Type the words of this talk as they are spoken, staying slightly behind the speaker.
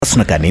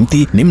बस्नका निम्ति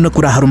निम्न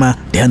कुराहरूमा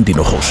ध्यान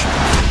दिनुहोस्।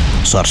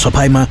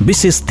 सरसफाइमा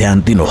विशेष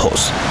ध्यान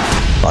दिनुहोस्।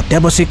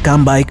 अत्यावश्यक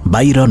काम बाहेक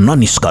बाहिर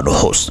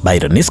ननिस्कनुहोस्।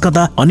 बाहिर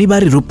निस्कदा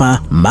अनिवार्य रूपमा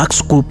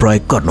मास्कको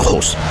प्रयोग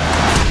गर्नुहोस्।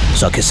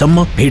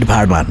 सकेसम्म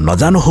भिडभाडमा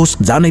नजानुहोस्।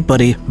 जानै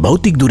परे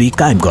भौतिक दूरी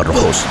कायम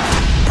गर्नुहोस्।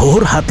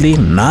 फोहोर हातले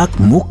नाक,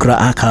 मुख र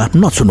आँखा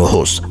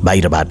नछुनुहोस्।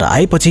 बाहिरबाट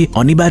आएपछि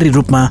अनिवार्य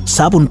रूपमा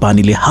साबुन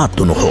पानीले हात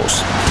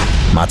धुनुहोस्।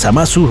 माछा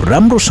मासु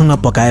राम्रोसँग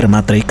पकाएर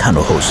मात्रै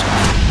खानुहोस्।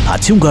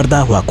 हाछ्यौं गर्दा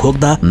वा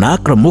खोक्दा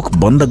नाक र मुख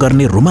बन्द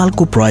गर्ने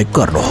रुमालको प्रयोग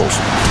गर्नुहोस्।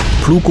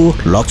 फ्लूको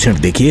लक्षण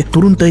देखिए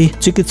तुरुन्तै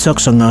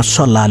चिकित्सकसँग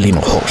सल्लाह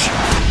लिनुहोस्।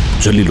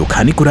 जुलिलो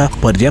खानेकुरा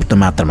पर्याप्त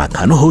मात्रामा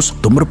खानुहोस्।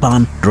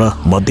 धूम्रपान र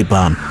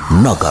मद्यपान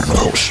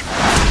नगर्नुहोस्।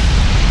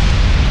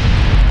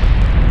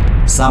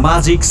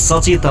 सामाजिक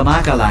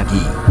सचेतनाका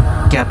लागि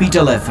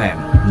capital FM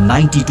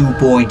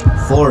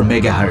 92.4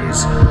 megahertz.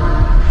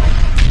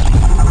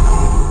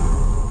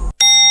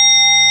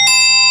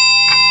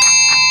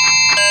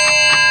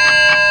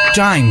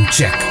 Time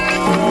check.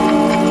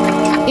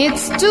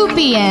 It's 2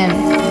 p.m.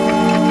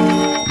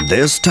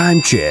 This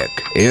time check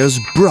is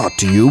brought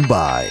to you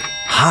by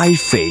High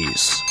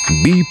Face.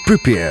 Be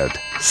prepared.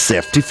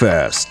 Safety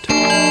first.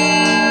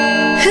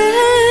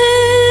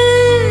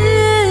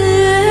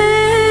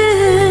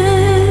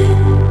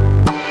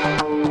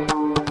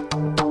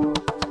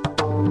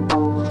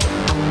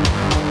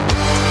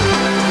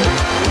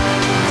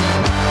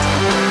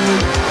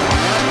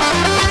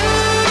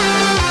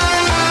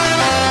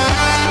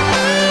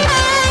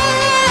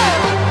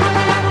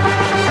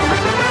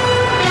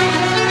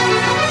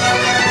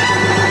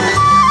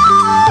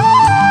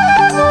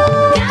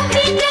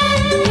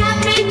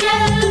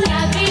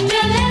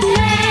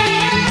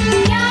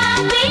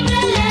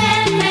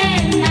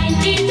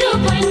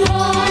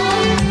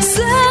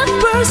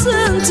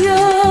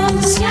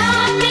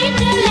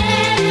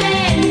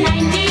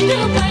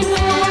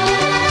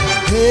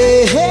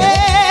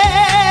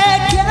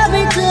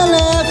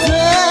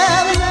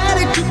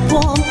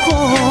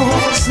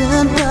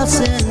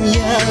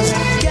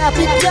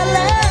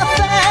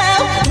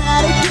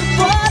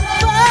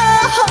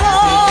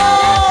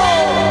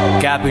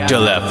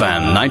 Capital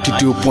FM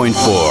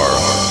 92.4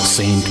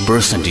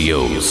 100%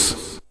 use.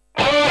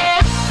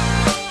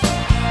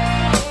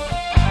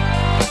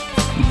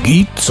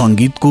 गीत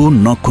संगीतको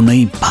न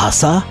कुनै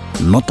भाषा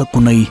न त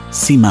कुनै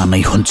सीमा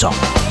नै हुन्छ।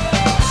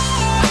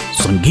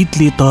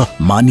 संगीतले त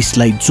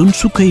मानिसलाई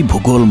जुनसुकै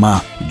भूगोलमा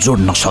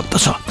जोड्न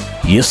सक्दछ।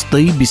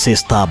 यस्तै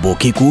विशेषता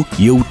बोकेको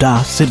एउटा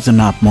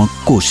सृजनात्मक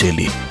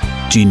कोशेली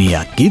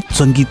चिनिया गीत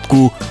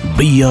संगीतको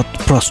बृहत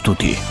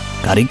प्रस्तुति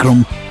कार्यक्रम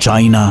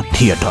चाइना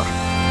थिएटर।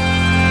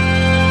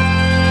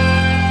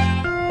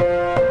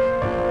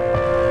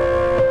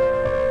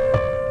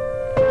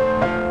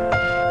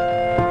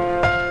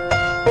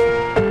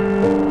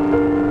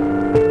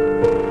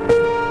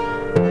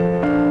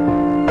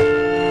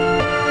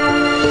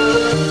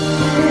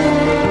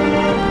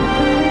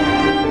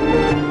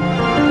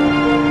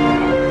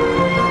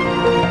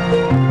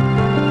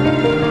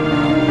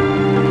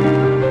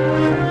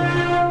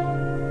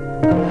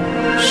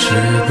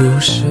不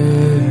是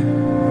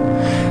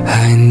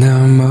还那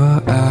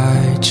么爱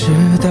迟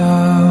到，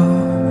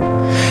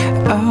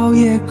熬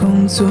夜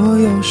工作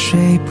又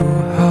睡不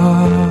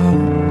好，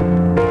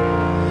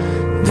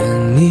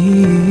等你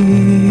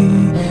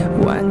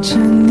完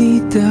成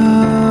你的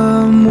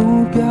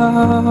目标，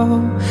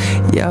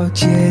要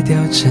戒掉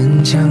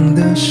逞强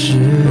的嗜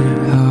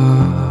好，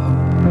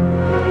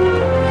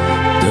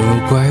都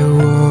怪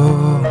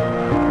我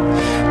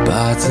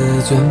把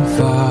自尊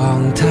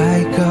放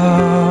太高，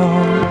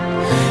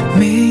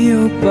没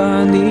有把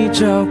你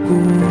照顾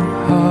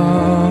好，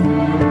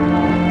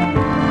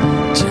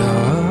骄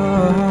傲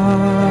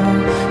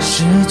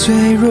是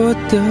脆弱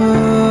的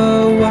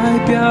外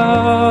表，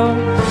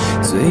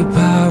最怕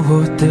我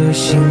的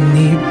心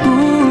你不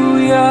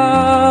要，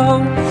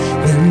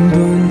能不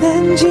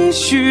能继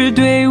续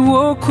对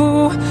我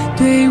哭，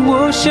对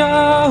我笑，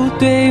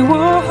对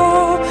我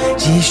好，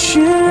继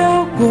续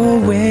让我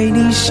为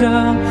你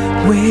伤，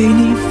为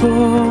你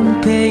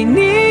疯，陪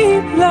你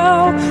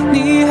老，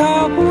你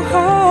好不好？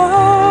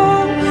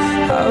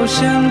好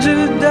想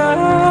知道，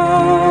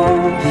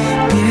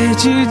别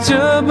急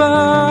着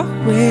把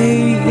回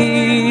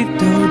忆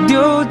都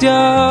丢掉，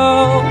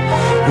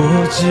我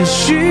只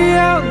需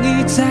要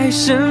你在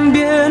身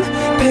边，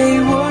陪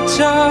我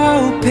吵，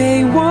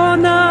陪我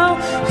闹，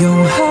用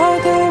好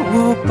的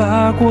我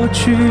把过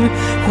去，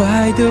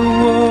坏的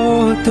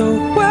我都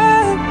换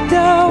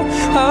掉，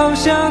好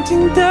想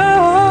听到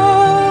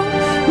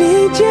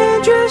你坚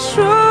决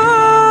说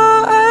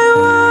爱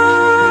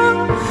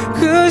我，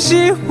可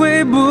惜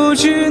回不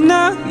去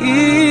那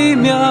一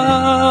秒，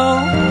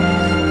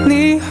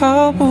你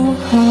好不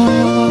好？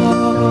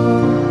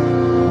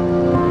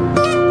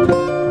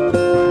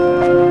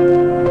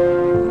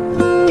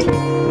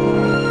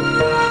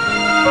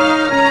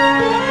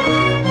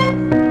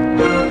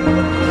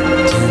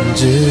天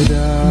知道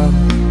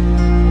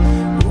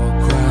我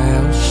快要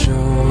受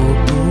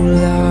不了，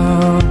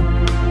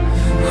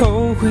后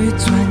悔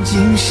钻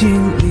进心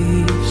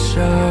里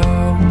烧，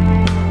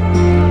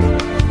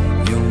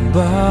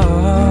抱，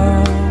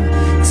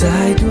再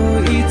多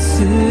一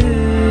次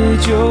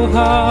就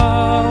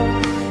好，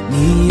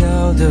你要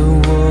的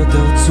我都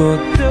做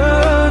得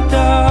到。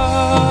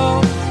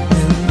能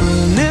不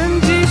能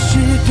继续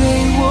对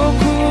我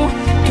哭，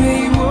对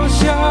我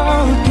笑，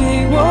对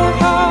我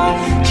好，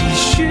继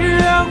续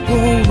让我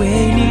为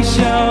你想，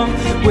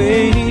为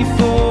你疯，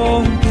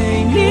陪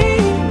你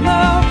老，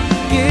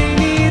给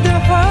你的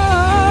好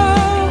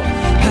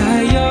还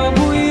要不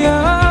要？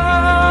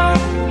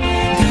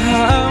答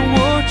案我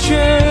却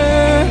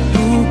不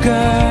敢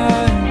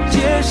揭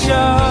晓，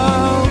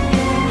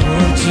我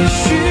只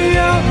需要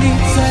你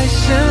在身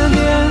边，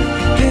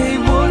陪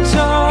我吵，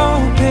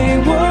陪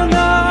我闹，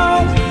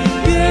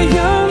别要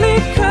离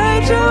开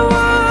这我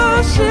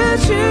失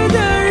去的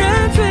人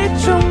最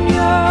重要。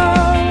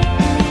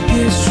别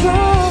说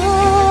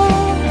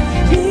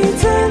你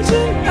曾经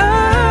爱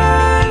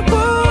过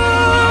我，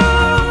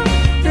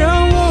让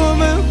我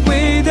们回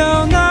到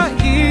那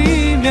一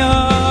秒，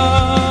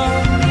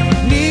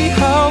你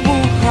好不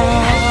好？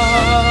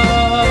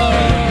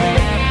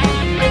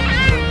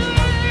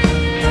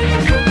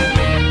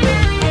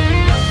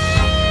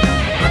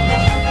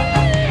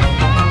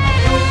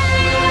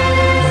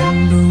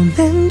能不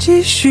能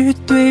继续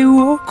对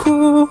我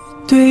哭，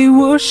对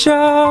我笑，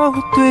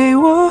对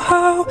我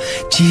好，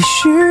继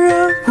续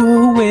让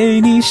我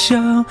为你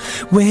想，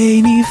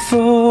为你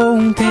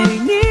疯，陪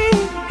你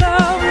老，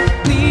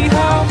你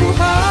好不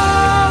好？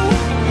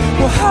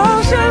我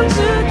好想知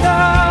道，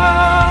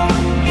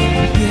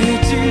别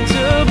急着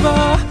把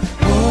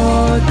我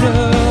的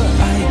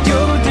爱丢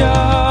掉，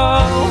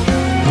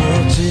我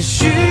只需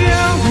要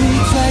你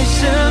在身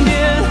边，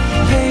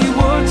陪我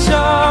吵，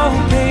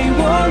陪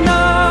我闹，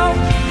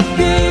别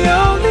要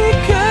离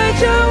开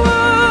这我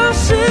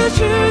失去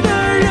的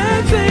人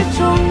最重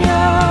要。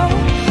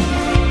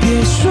别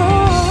说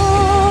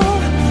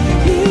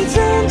你曾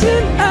经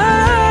爱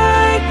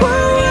过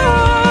我，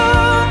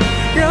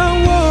让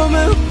我们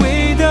回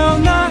到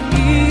那一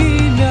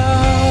秒，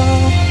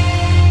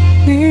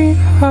你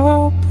好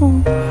不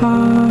好？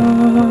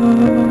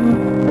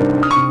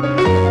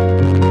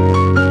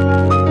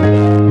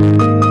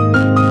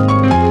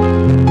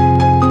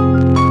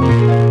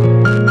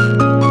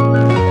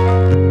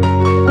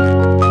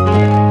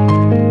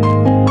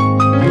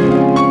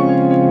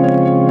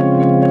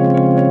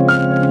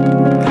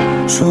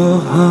说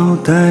好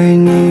带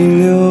你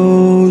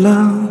流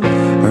浪，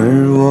而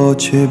我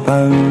却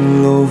半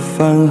路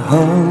返航，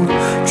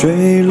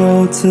坠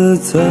落自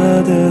责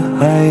的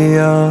海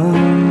洋。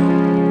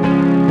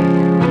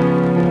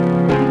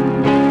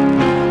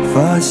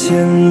发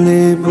现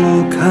离不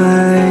开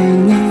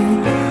你，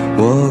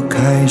我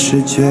开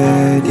始决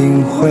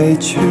定回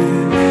去，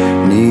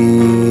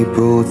你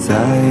不在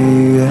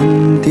原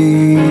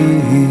地。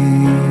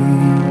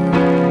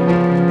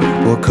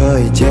我可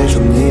以接受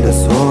你的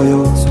所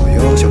有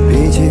小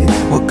脾气，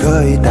我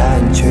可以带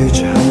你去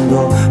吃很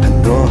多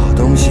好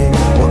东西，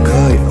我可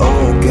以偶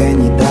尔给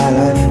你带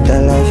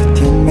来些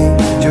甜蜜，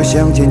就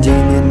像前几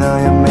年那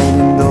样，每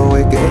年都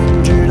会给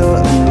你值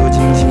得很多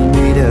惊喜。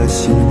你的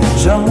心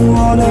让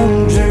我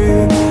能治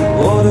愈，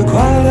我的快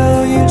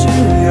乐也只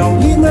有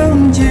你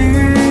能给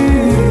予，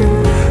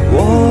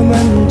我们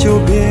就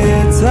别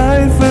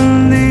再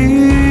分离。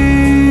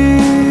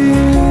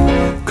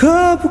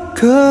可不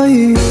可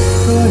以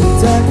和你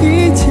在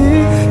一起？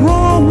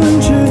我们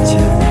之间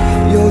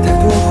有太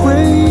多回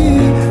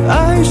忆，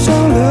爱上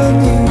了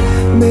你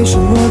没什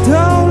么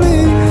道理，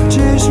只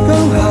是刚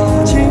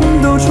好情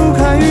窦初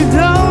开遇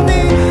到你。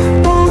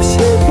不希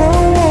望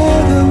我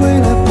的未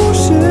来不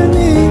是你，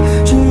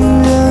只愿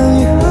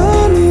意和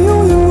你永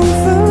远不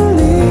分离。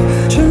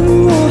趁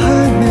我还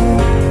没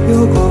有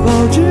过保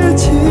质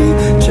期，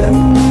趁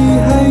你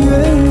还愿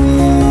意。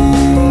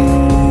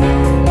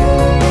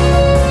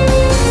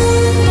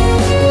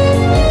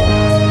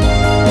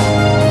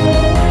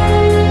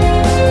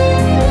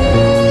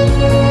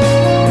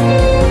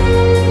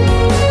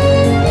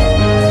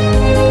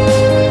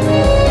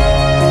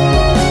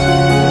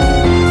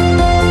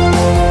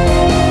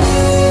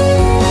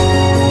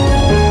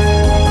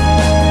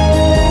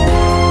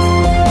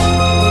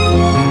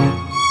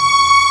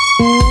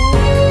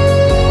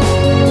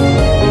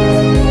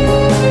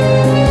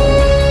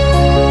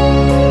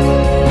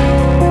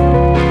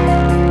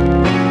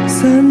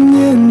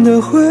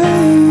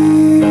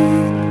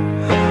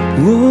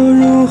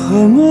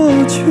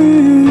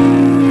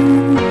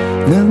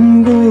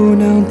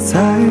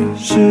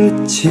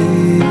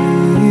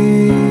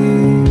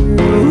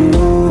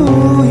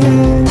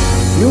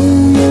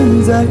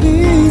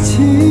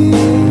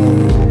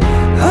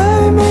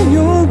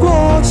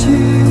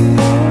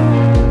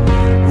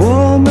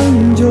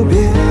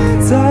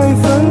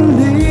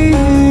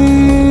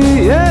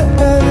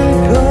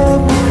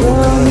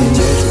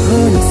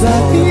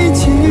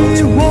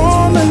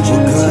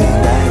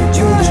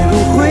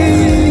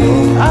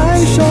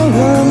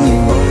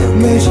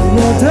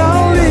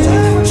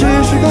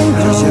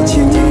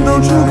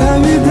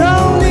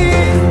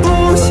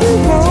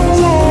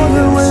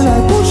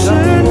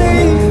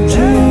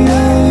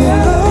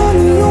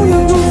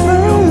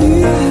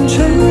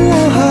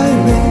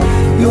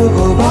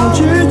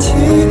起，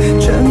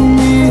趁你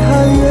还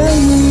愿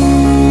意，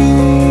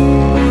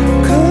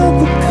可不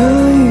可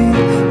以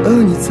和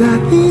你在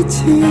一起？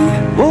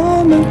我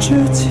们之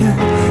间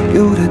有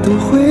太多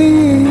回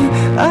忆，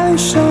爱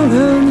上了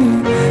你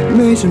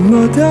没什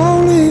么道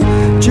理，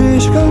只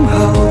是刚好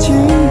情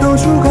窦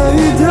初开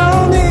遇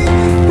到你，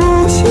不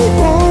希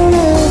望我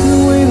的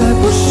未来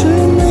不是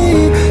你，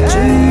只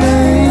愿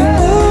意和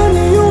你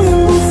永远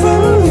不分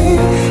离，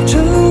趁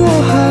我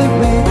还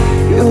没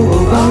有过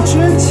保质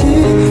期，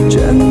趁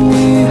你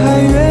还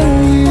愿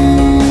意，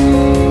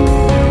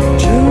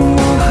趁我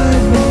还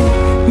没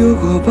有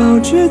过保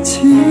质期，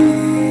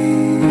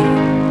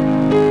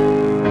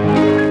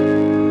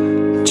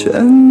趁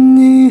你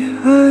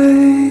还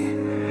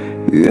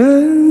愿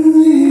意。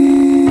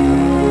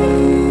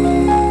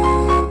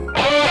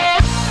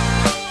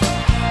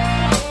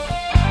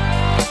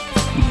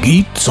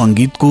गीत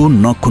संगीतको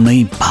न कुनै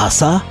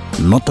भाषा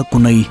न त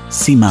कुनै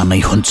सीमा नै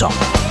हुन्छ।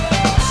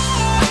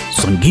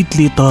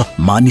 संगीतले त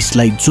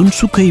मानिसलाई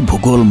जुनसुकै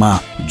भूगोलमा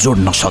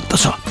जोड्न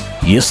सक्दछ।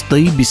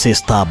 यस्तै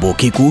विशेषता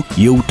बोकेको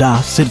एउटा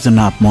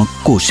सृजनात्मक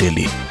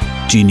कोशेली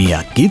चिनिया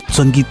गीत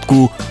संगीतको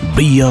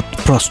बृहत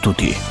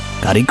प्रस्तुति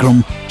कार्यक्रम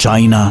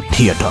चाइना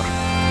थिएटर।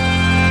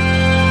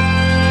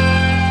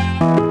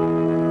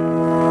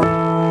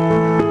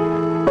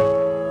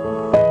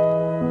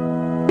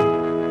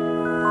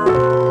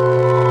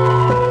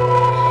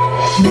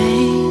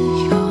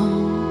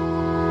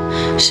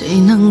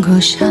谁能够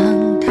想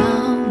到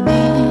你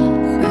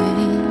会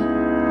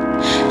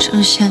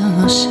出现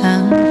我身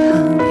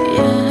旁？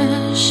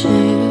也许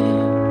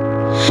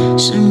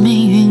是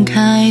命运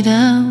开的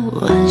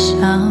玩笑，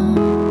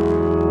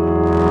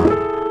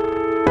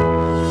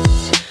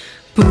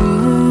不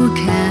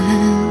敢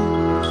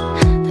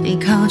太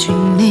靠近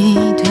你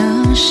的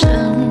身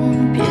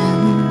边，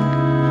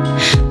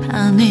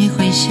怕你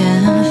会嫌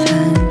烦，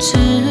只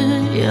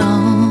有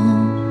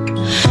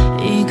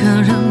一个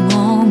人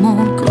默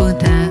默孤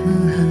单。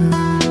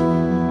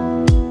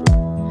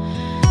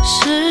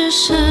是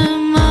什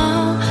么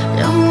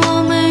让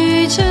我们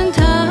遇见的？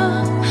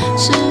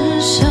是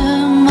什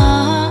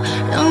么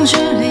让距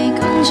离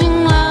更近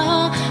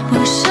了？不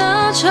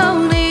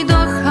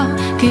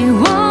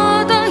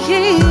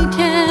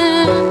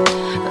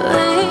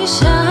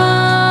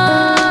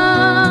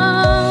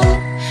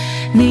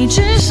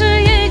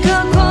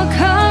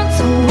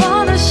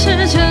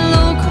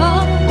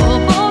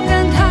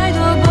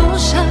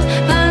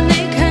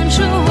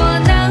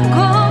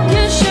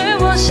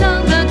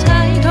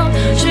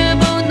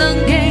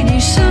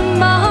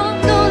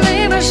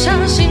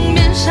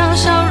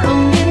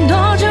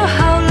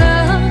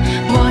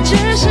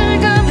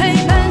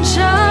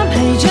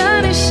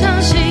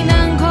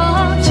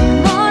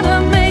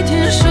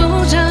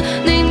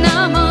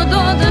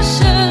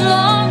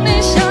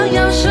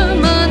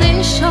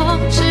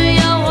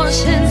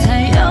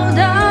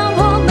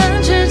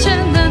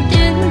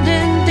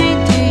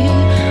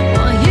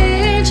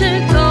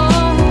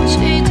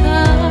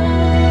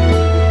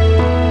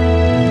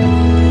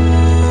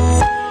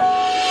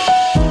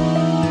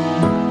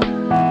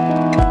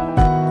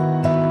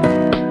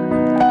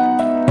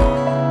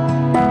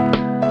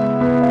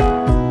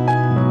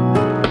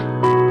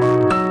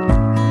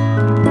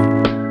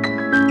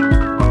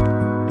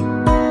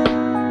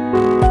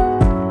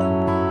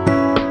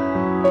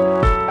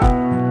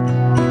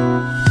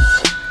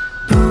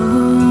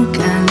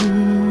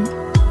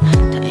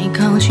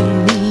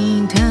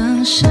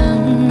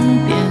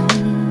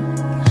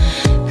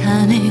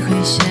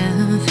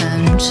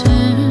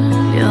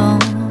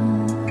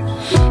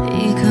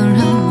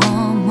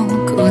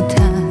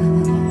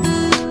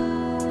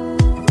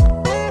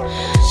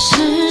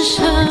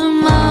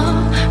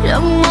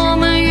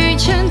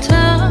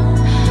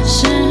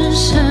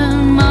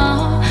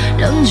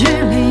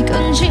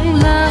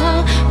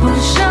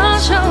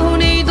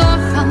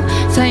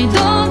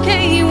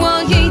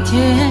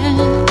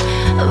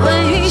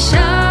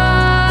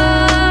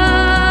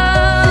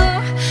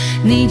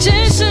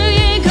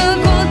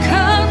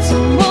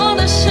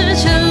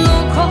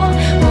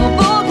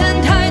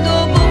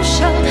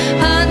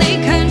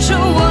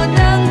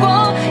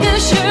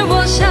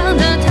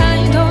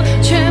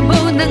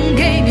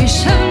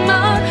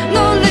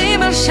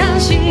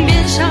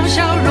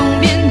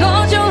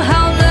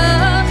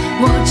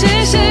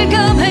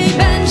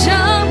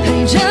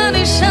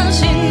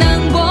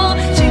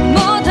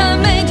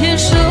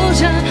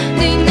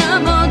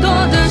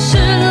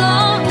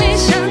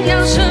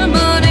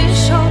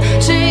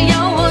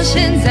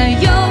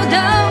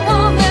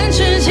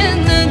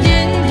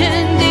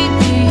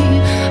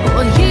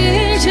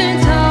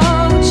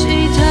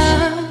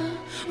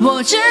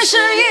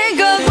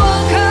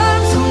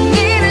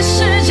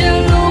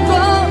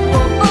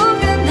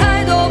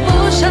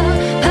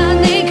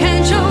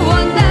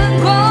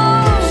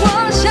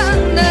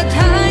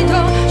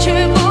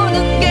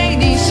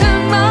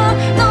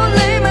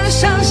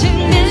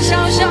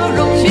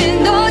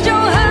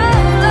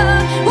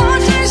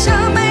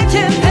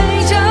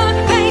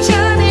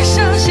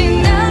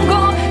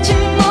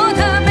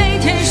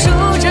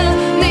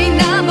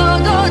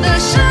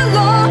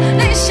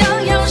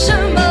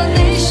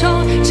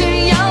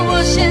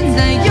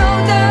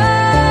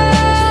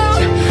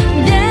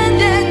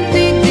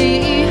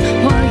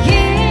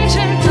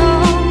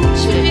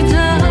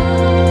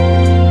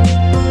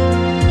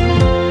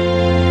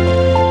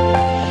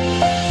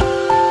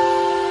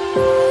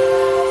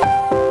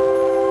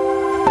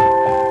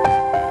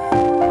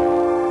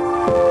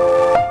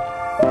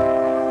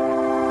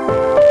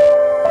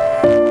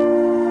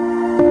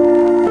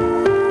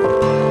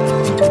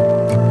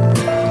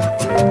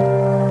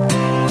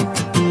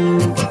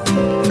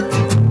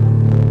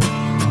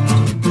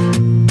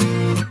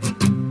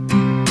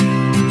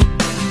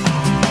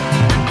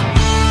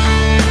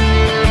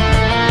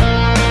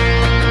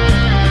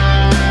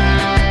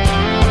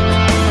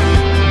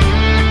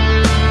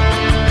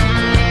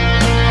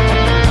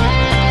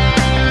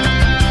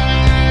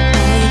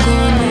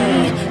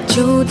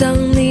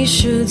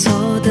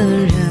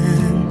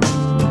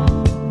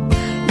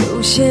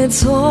些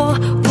错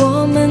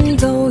我们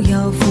都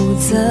要负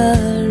责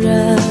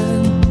任。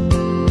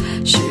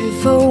是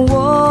否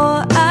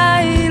我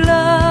爱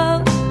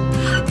了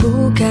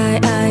不该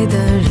爱的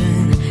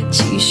人？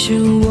其实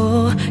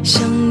我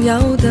想要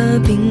的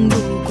并不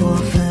过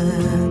分。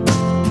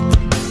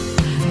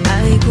爱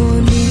过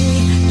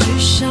你，至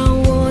少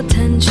我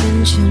坦诚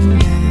承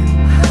认。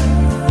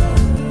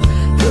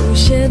有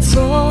些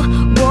错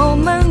我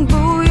们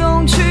不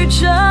用去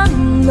争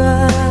论。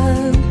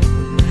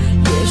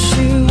也许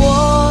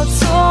我错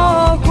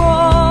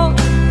过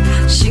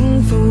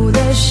幸福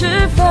的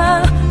时分，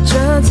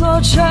这座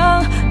城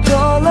多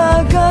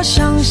了个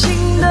伤心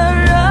的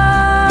人。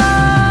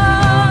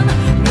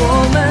我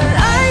们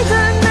爱的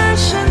难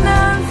舍难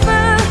分，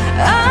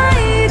爱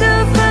的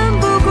奋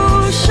不顾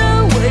身，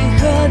为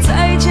何再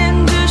见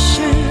只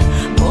是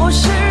陌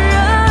生人？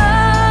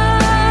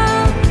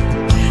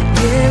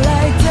夜来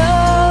的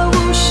无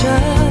声，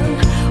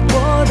我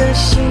的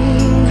心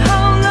好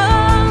冷，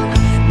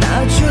那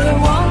绝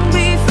望比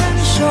分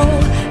手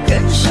更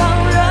伤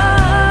人。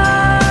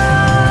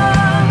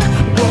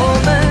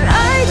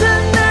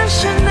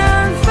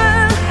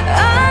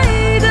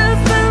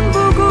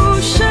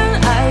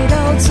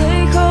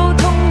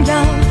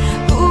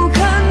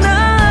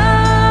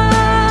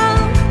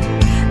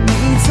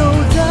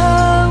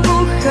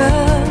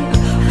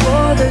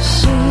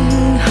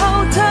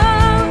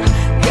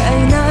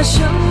什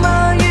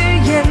么与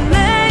眼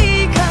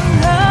泪抗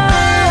衡？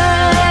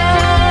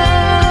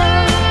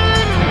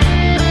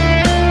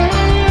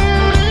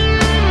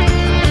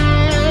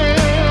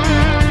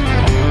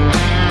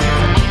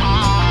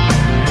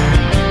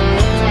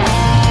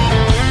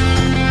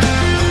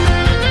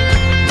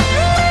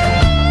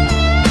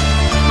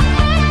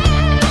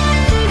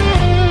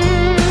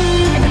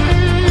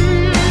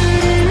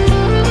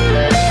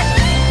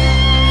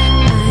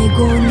爱过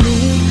你，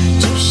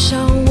至少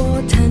我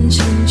坦诚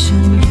承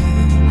认。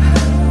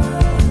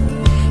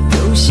有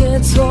些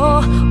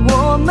错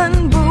我们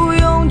不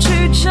用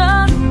去争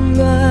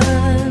论。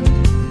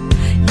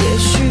也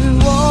许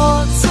我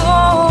错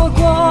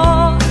过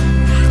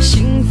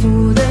幸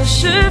福的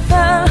时分，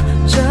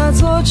这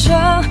座城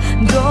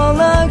多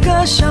了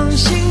个伤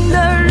心的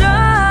人。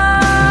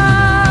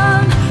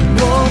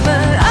我们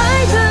爱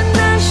的难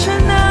舍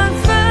难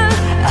分，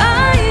爱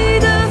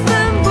的奋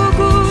不顾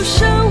身，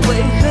为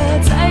何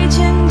再见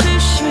只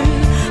是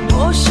陌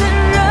生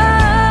人？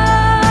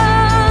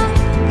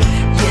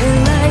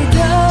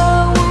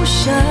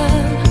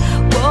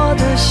我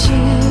的心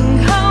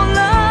好冷，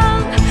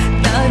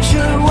那绝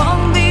望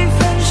比分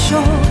手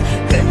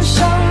更伤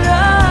人。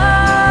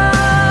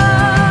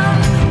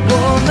我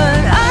们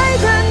爱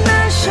的难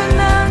舍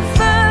难分，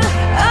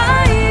爱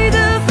的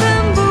奋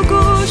不顾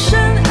身，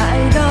爱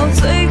到最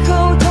后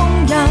同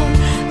样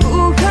不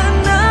可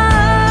能。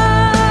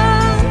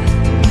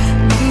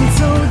你走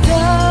的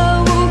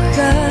无痕，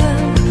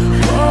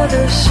我的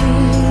心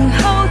好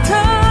疼，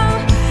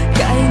该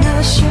拿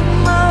什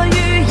么与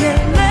眼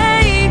泪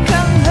抗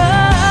衡？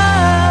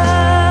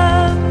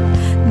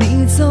你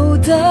走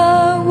的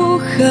无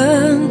痕，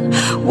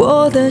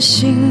我的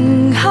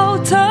心好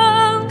疼，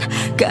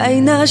该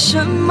拿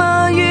什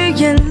么与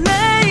眼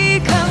泪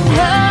抗衡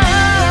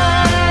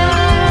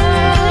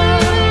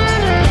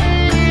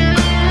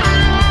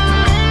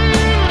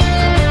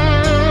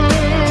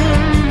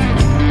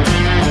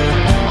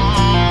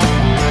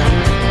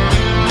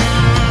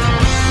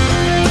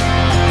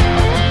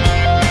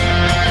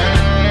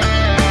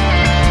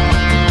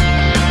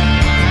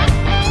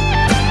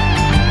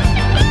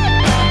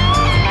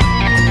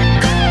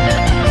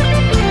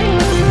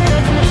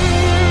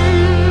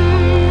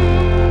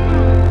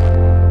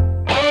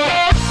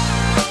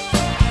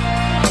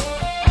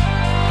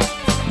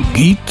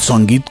？गीत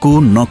संगीतको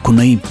न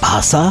कुनै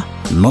भाषा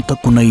न त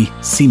कुनै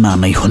सीमा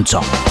नै हुन्छ।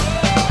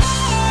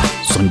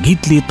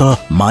 संगीतले त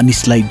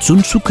मानिसलाई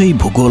जुनसुकै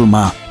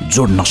भूगोलमा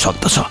जोड्न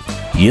सक्दछ।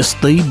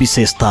 यस्तै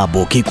विशेषता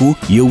बोकेको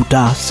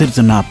एउटा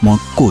सृजनात्मक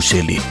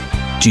कोशेली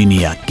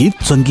चिनिया गीत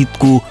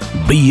संगीतको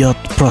बृहत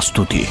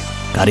प्रस्तुति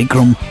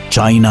कार्यक्रम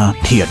चाइना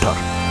थिएटर।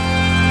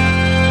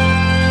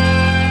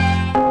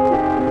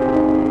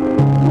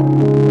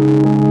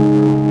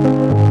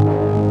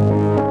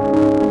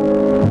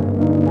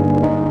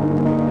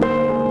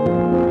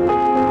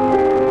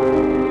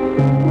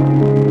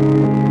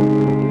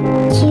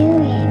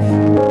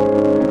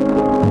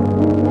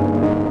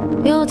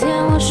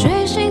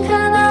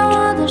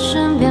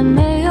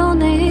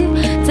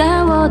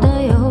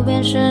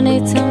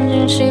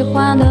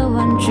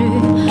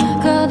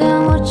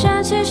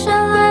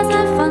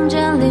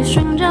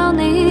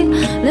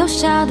留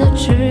下的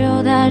只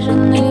有带着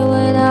你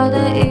味道的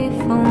一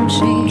封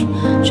信。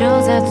就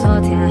在昨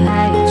天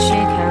还一起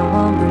看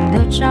我们的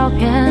照片，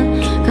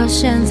可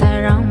现在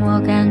让我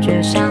感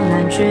觉像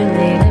烂剧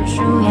里的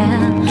主演。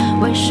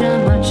为什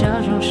么这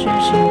种事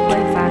情会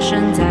发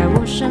生在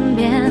我身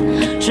边？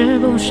是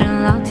不是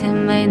老天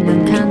没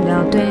能看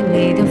到对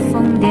你的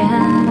疯癫？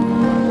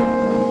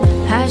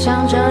还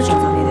想着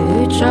创造你的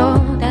宇宙，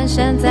但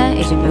现在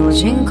已经被我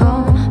清空。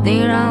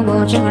你让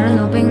我整个人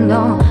都冰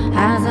冻，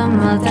还怎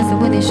么再次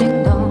为你心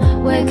动？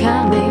未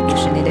看美不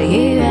是你的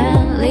意愿，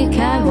离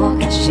开我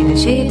开始新的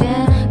起点，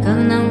可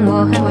能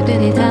我还会对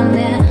你贪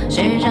恋，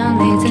谁让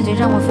你曾经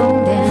让我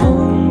疯癫？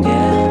疯癫，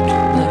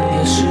那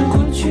也是过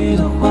去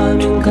的画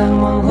面，看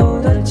往后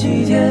的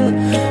几天，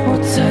我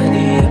猜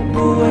你也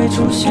不会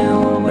出现，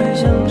我会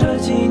想这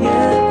几年，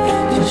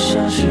就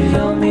像是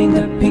要命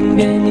的病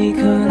变，你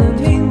可能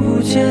听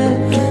不见，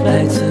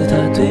来自他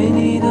对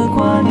你的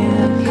挂念，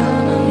可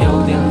能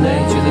有点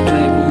累，觉得对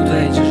不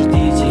对？这是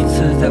第几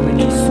次在为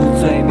你宿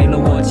醉？没了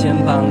我肩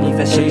膀，你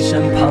在谁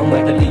身旁？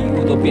买的礼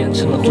物都变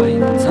成了灰。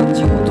曾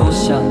经我多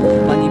想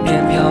把你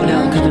变漂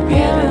亮，看着别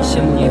人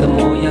羡慕你的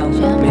模样，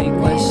没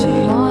关系，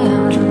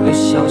有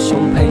小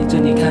熊陪着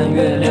你看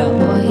月亮。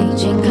我已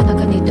经看到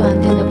跟你断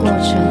电的过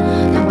程，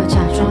但我假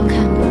装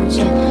看不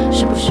见，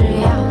是不是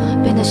要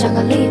变得像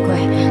个厉鬼，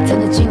才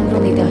能进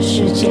入你的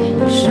世界？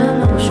为什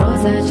么不说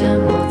再见？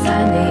我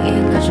猜你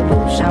应该是不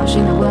小心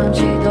的忘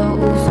记，都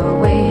无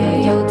所谓，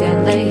也有点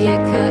累，也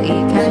可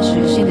以开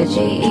始新的记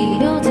忆。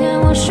有天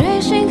我睡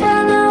醒，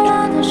看到我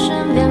的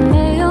身边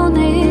没有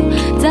你，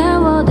在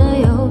我的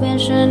右边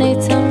是你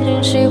曾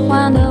经喜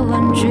欢的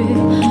玩具，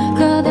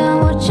可当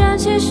我站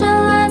起身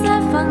来，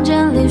在房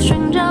间里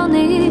寻找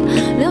你，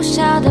留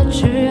下的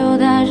只有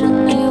带着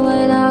你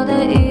味道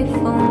的一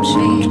封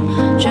信。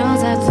就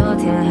在昨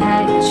天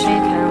还一起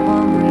看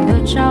我们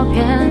的照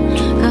片，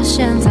可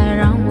现在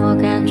让我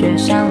感觉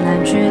像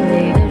烂剧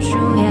里的主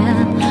演。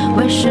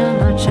为什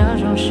么这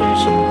种事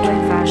情会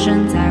发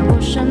生在我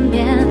身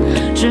边？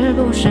是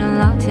不是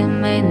老天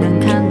没能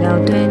看到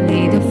对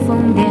你的疯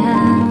癫？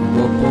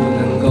我不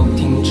能够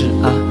停止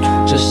啊！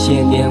这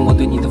些年我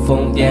对你的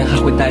疯癫，还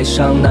会带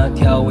上那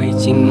条围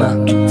巾吗？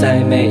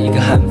在每一个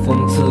寒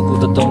风刺骨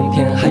的冬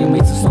天，还有每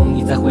次送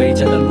你在回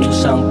家的路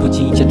上，不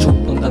经意间触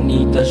碰到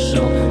你的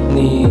手，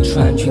你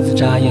穿裙子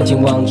眨眼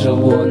睛望着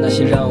我，那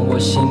些让我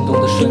心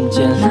动的瞬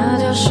间。那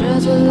条十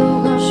字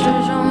路口始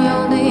终有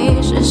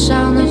你身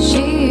上的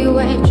气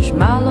味，只是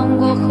马龙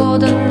过后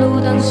的路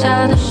灯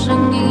下的声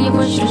音，又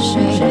会是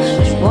谁？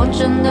也许我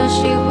真的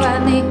喜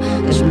欢你，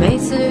但是每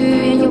次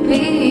语言又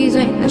闭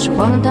嘴，那是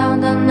荒唐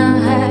的男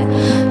孩，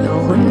又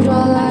浑浊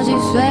了几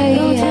岁。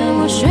有天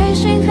我睡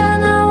醒，看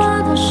到我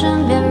的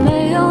身边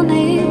没有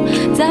你，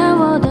在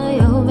我的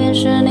右边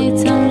是你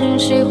曾经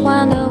喜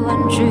欢的玩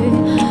具，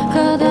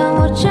可当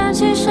我站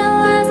起身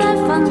来，在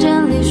房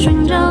间里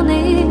寻找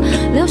你，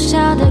留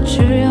下的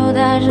只有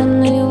带着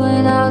你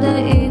味道的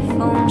一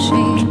封信。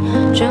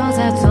就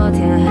在昨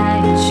天还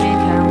一起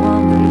看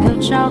我们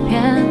的照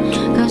片，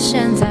可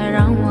现在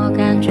让我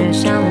感觉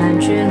像烂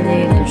剧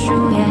里的主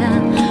演。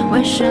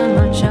为什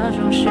么这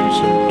种事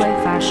情会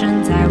发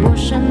生在我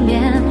身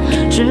边？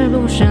是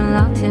不是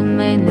老天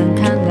没能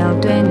看到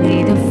对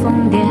你的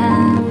疯癫？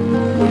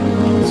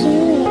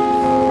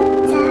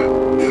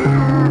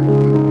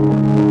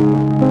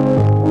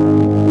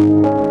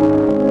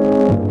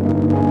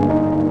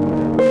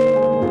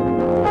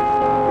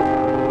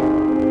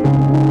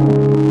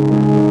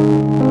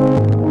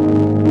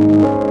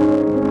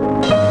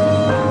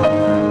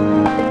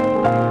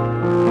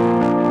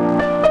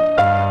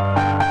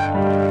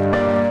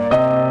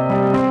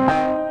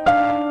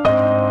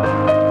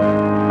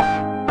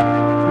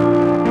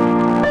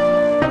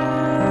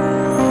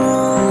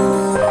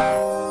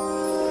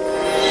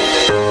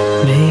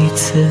每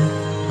次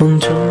梦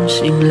中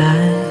醒来，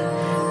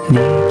你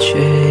却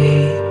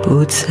已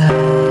不在，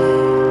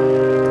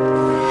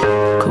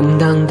空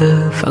荡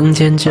的房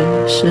间只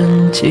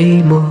剩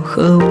寂寞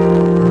和无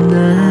奈。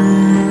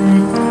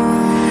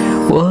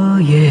我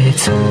也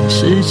曾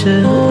试着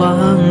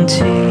忘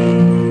记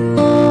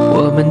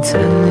我们曾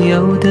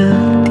有的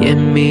甜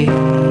蜜，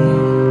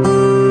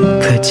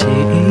可记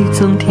忆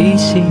总提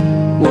醒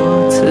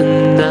我曾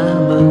那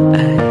么爱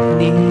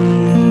你。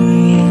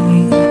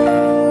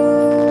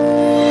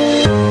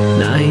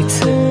那一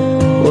次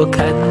我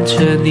看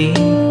着你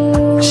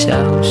消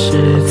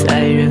失在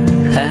人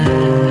海，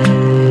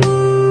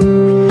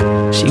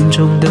心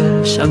中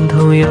的伤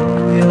痛又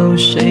有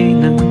谁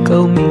能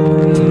够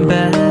明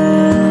白？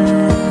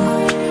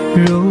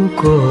如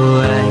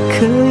果爱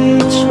可以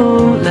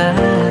重来，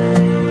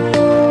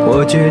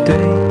我绝对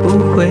不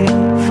会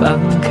放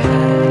开，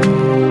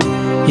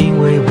因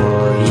为我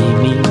已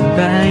明白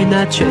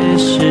那却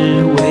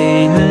是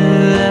为了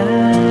爱。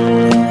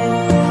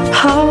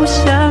好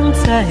想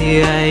再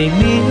爱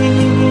你，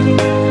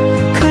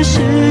可是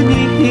你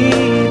已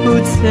不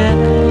在，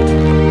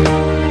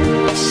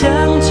想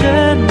着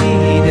你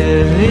的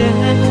脸，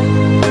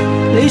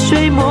泪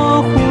水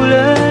模糊了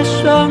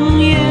双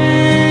眼，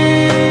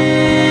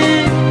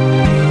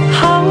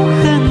好恨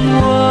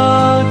我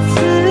自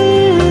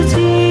己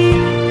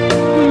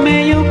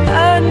没有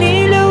把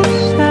你留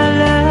下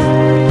来，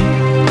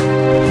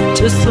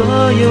这所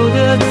有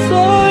的错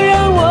让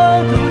我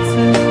独自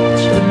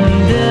承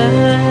担。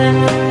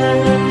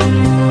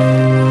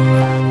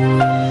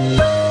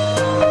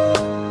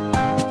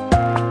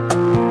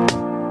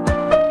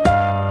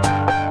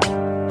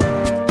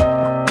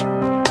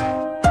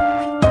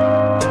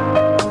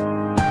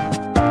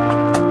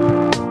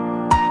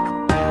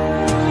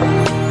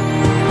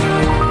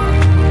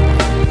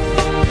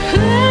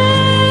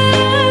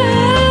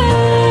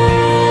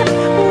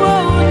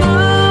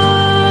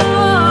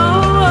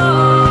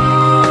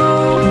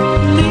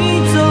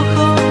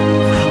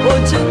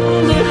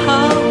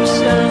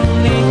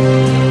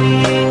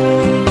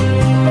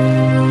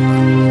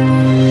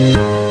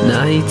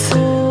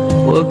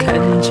我看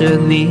着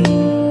你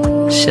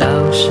消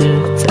失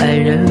在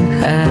人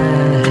海，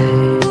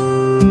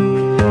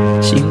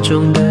心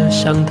中的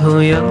伤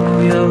痛又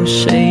有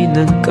谁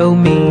能够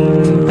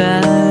明白？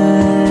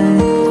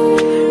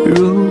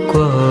如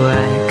果爱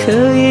可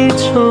以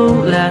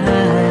重来，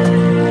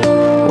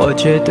我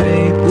绝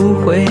对不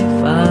会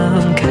放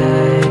开，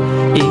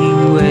因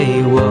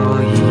为我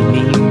已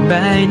明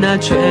白，那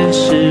全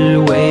是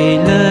为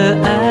了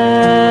爱。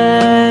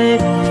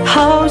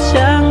好想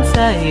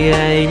再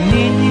爱你，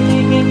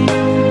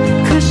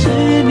可是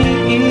你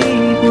已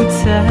不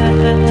在，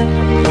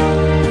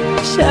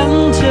想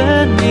着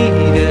你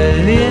的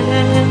脸，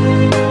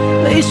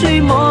泪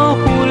水模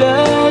糊了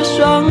双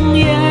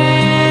眼，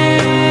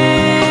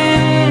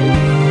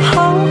好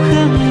恨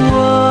我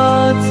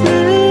自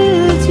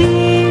己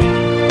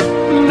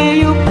没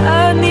有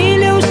把你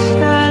留下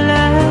来，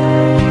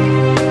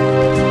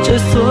这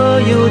所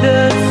有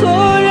的错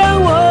让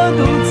我独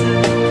自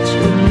承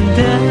担。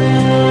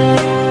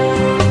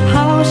好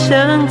想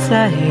再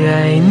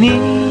爱你，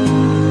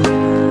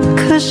可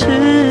是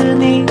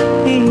你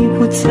已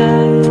不在，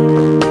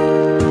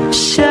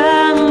想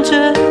着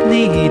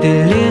你的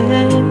脸，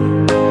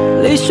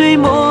泪水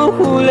模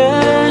糊了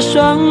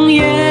双眼，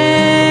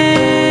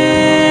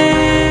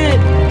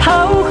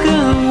好恨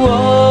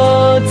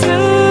我自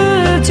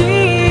己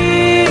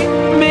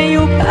没有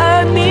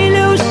把你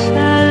留下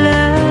来，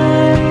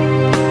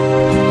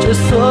这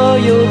所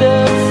有的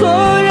错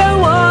让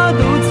我独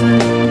自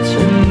承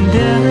担，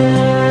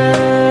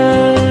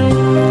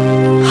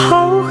好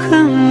恨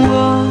我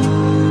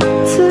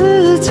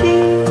自己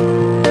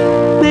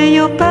没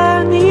有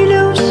把你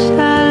留下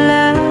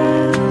来，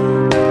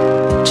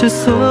这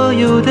所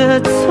有的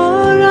错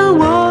让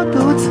我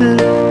独自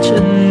承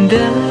担。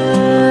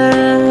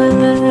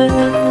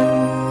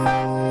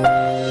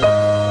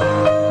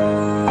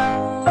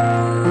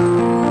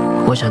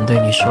我想对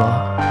你说，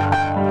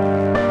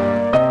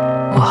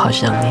我好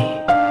想你。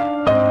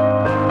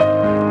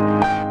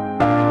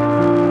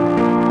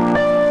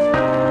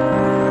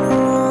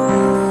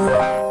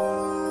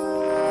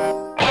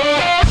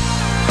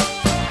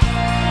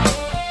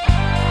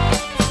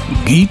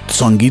गीत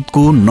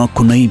संगीतको न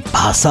कुनै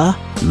भाषा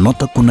न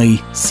त कुनै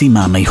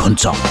सीमा नै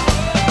हुन्छ।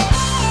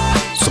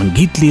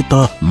 संगीतले त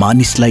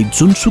मानिसलाई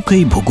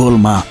जुनसुकै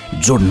भूगोलमा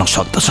जोड्न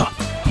सक्दछ।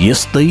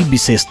 यस्तै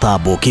विशेषता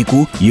बोकेको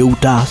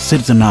एउटा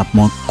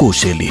सृजनात्मक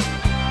कोशेली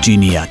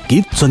चिनिया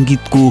गीत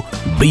संगीतको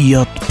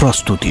बृहत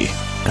प्रस्तुति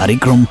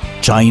कार्यक्रम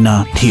चाइना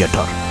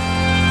थिएटर।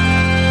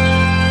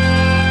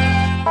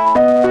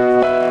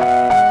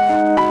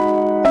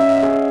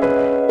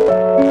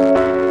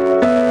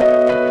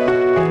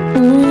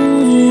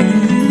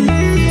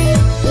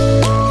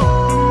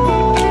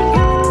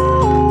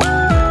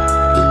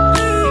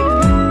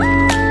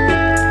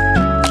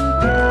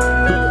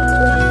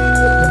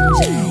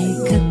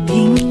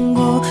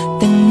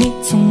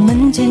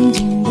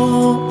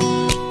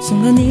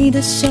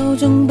手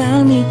中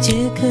帮你解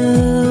渴，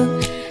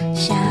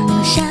像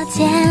夏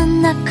天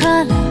的可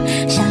乐，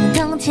像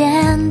冬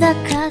天的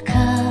可可，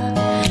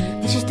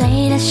你是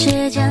对的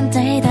时间，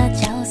对的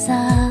角色。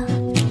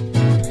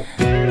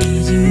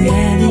已经约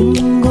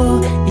定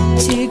过一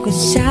起过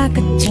下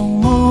个周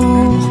末，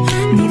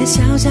你的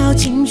小小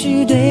情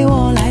绪对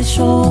我来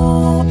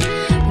说，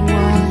我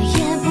也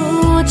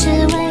不知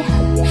为何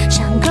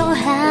伤口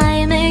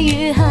还没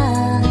愈合，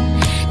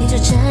你就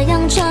这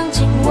样闯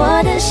进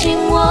我的心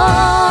窝。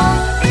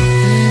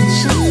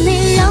是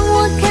你让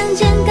我看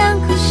见干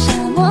枯沙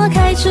漠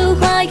开出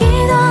花一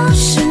朵，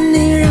是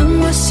你让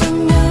我想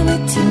要每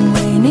天为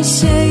你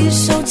写一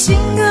首情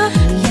歌，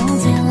用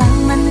最浪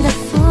漫的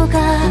副歌，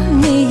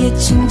你也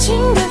轻轻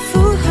的附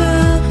和，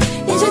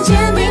眼神坚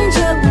定着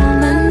我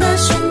们的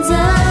选择。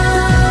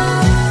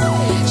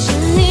是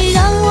你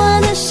让我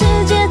的世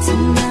界从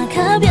那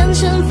刻变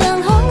成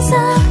粉红色，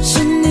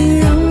是你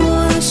让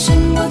我的生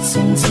活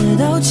从此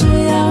都只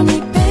要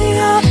你配合，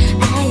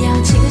爱要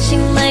精心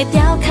来雕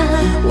刻，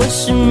我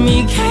是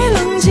米开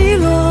朗基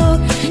罗，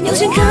用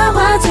心刻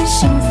画最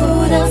幸福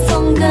的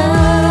风格，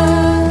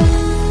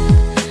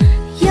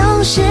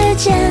用时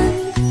间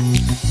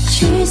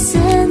去思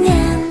念，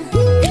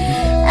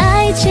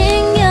爱情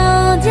有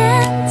点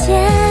甜，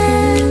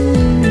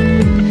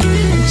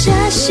这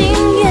心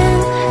愿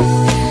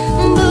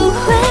不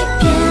会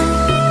变，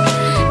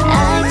爱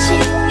情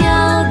有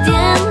点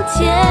甜。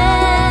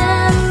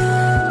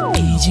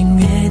已经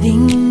约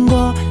定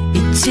过一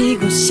起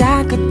过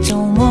下个周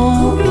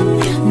末，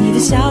你的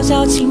小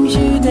小情绪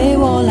对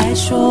我来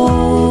说，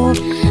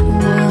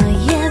我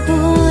也不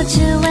知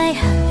为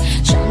何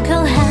伤口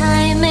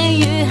还没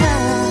愈合，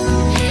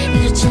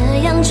你就这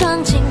样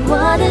闯进我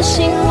的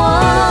心窝。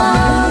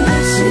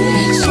是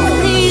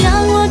你让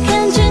我看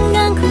见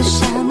干枯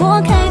沙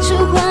漠开出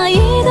花一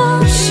朵，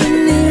是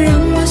你让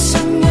我想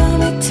要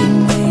每天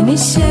为你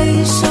写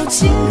一首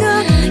情歌，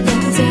用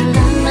最浪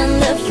漫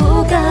的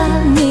副歌，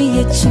你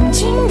也轻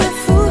轻的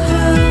附和，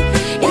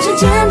眼神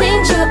坚定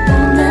着我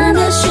们的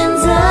选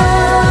择。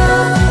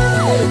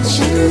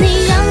是你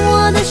让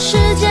我的世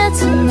界从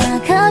那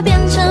刻变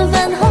成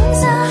粉红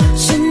色，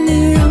是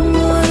你让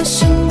我的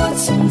生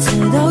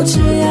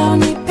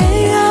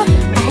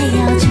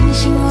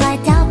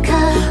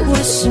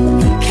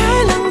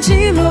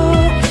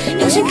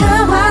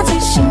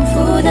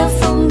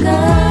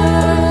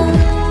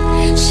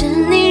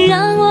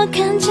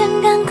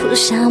如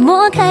沙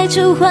漠开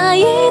出花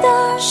一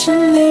朵。是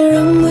你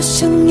让我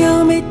想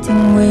要每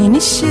天为你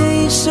写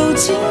一首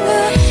情歌，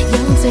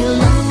用最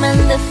浪漫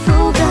的副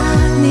歌，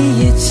你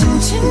也轻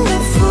轻的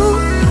附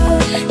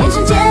和，眼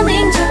神坚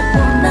定着我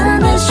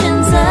们的选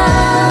择。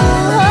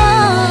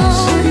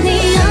是你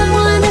让我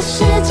的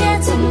世界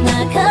从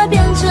那刻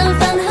变成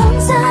粉红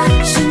色，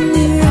是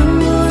你让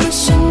我的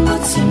生活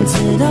从此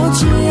都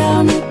只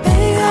要你配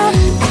合，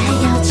爱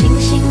要精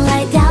心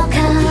来雕刻。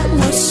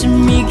我是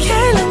米开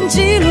朗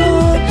基罗，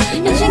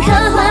用心刻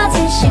画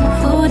最幸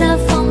福的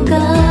风格，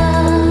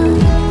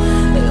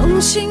用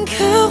心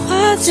刻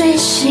画最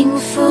幸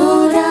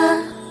福的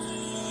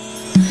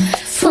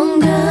风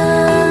格。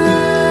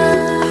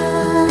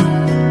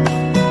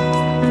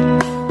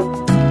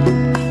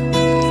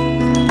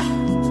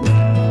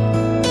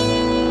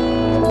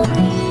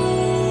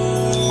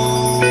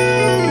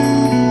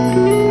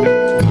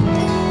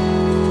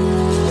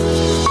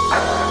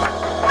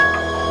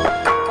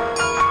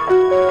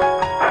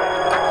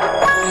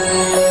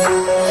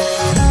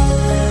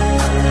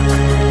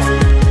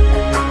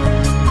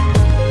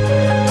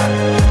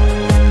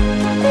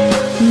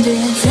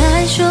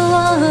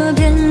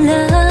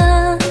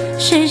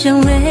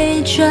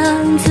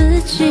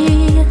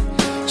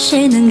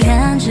谁能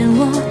看见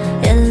我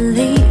眼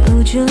里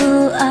无助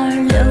而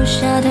流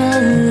下的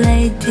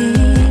泪滴？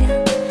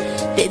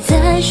别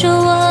再说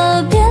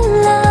我变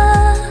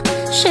了，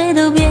谁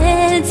都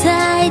别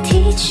再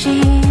提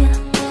起，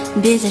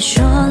别再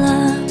说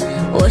了，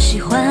我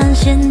喜欢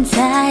现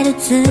在的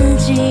自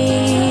己。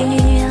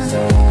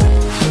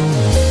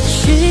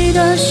许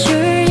多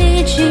事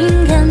已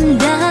经看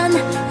淡，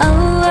偶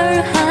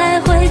尔还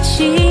会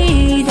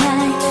期待。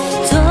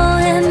昨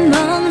夜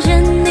梦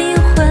见你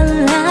回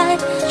来，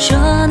说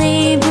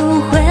你不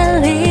会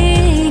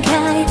离开。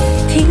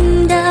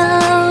听到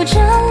这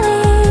里，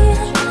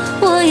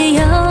我也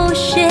有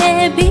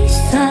些鼻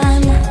酸，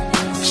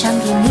想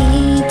给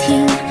你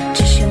听，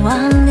只希望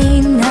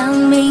你能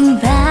明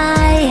白。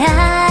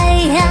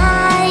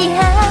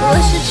我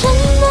是真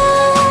的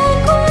爱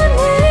过你，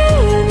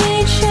你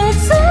却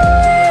总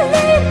爱理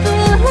不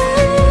理。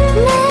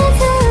每次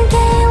给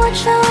我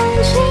憧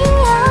憬，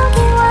要给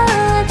我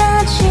打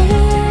气。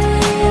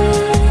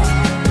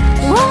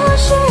我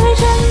是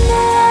真的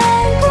爱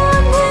过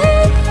你，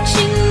请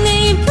你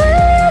不要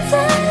再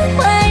怀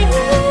疑。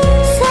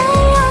虽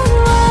然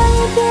我也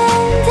变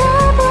得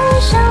不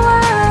像我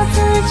自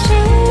己。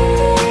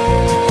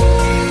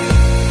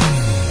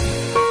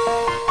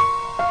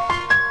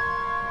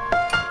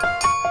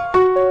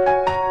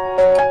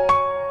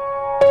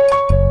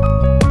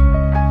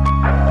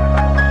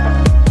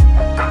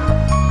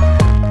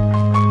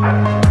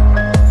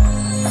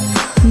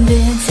别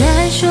再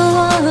说我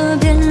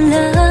变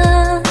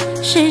了，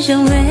谁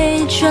想伪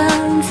装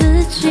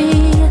自己？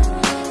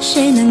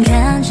谁能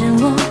看见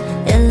我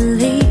眼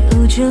里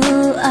无助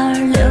而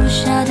流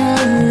下的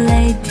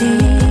泪滴？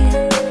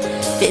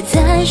别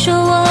再说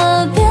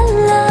我变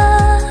了，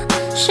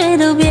谁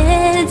都别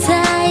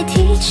再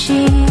提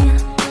起，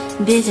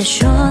别再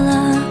说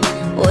了，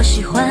我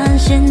喜欢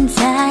现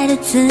在的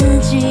自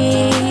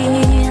己。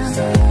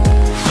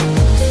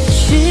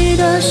许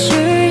多事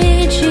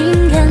已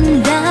经看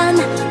淡，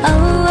偶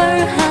尔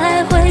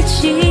还会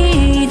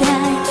期待。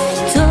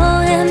昨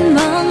夜梦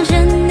见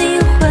你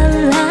回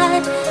来，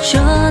说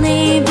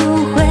你不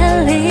会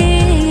离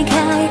开。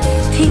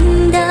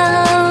听到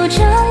这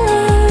里，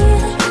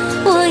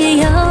我也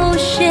有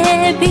些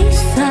鼻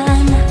酸，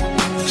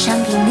想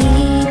给你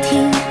听，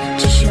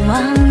只希望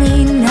你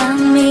能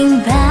明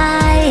白。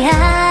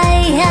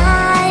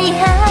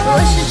我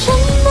是真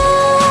的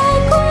爱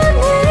过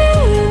你，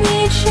你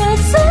却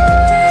总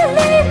爱理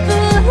不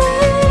理。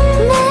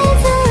每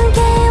次给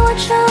我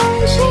憧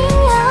憬，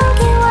要给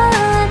我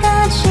打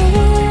气。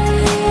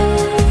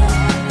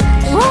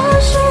我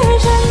是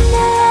真的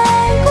爱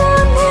过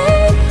你，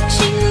请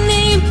你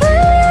不要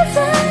再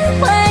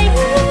怀疑。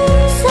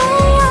虽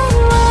然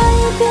我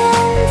也变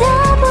得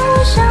不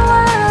像我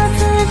自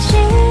己。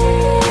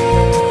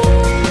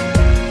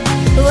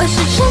我是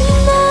真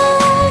的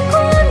爱过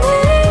你，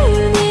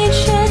你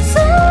却总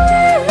爱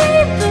理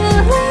不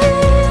理。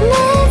每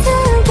次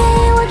给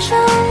我憧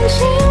憬，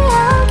要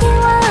给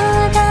我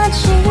打气。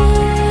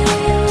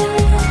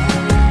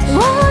我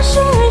是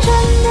真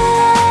的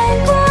爱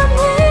过你，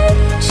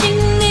请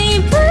你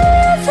不要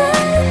再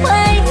怀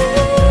疑。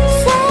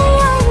虽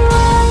然我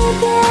也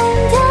变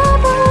得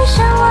不像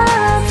我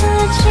自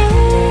己。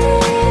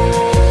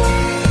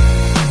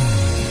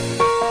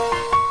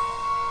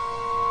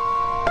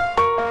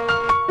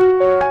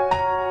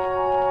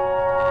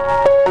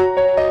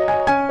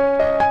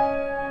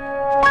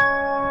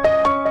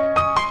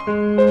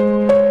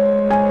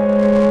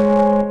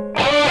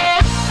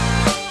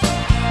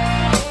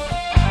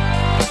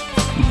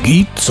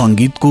गीत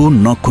संगीतको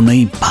न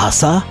कुनै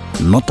भाषा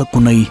न त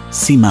कुनै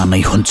सीमा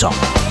नै हुन्छ।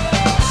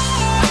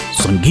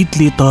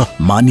 संगीतले त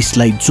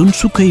मानिसलाई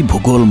जुनसुकै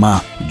भूगोलमा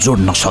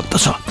जोड्न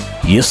सक्दछ।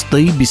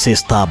 यस्तै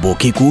विशेषता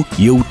बोकेको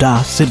एउटा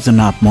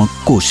सृजनात्मक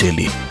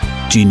कोशेली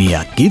चिनिया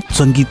गीत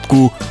संगीतको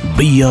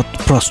बृहत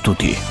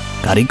प्रस्तुति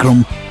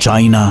कार्यक्रम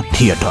चाइना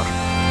थिएटर।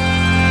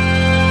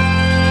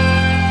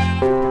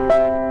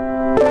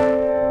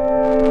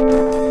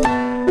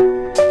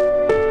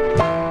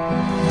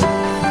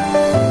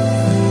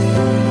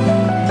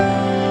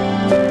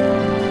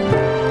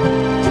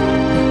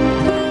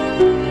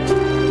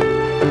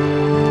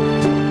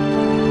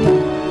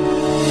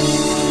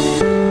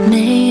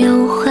没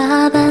有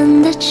花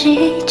瓣的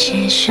季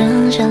节，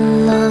剩下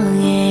落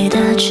叶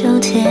的秋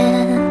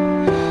天，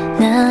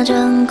那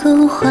张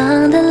枯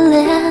黄的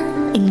脸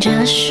迎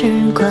着时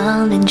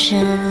光变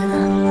迁，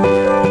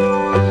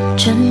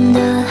真的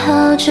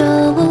好久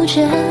不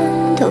见，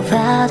头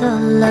发多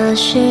了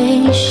些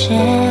线，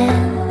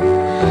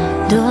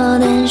多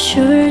年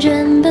时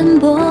间奔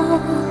波，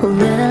忽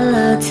略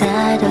了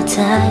太多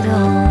太多，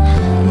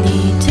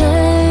你对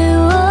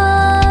我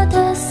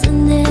的思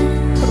念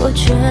我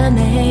却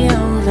没有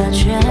发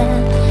觉，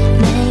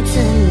每次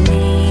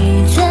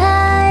你在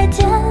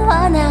电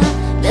话那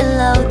边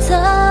唠叨，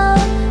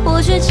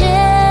我却借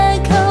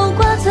口挂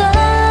断。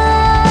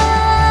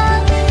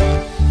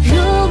如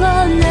果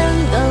能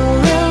够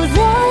留在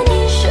你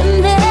身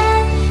边，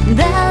把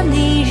你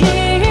日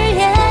日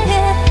夜夜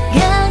看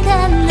看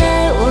爱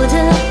我的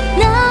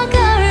那个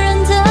人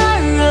的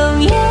容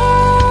颜，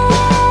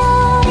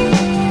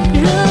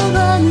如果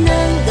能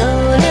够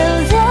留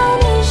在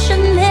你身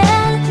边，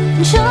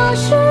就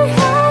是爱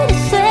的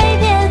随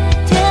便，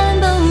填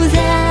补在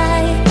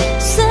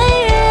岁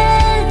月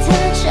的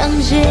长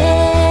街。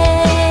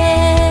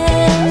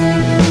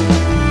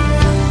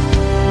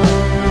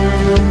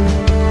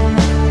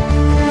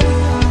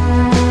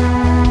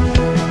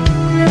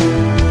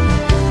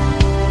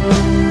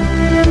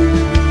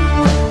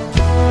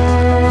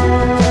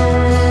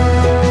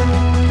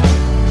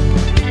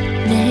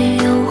没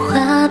有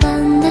花瓣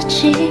的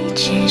季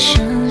节，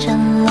剩下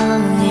落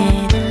叶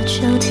的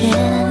秋天，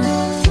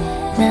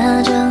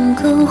那张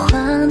枯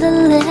黄的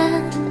脸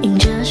迎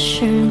着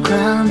时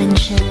光变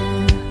迁，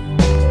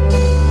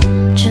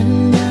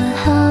真的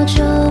好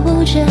久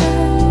不见，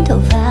头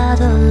发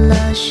多了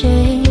些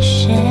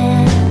线，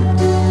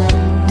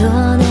多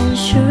年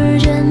时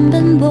间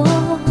奔波，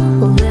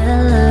忽略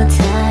了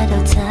太多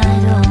太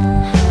多，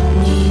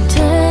你对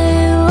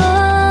我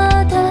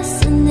的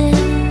思念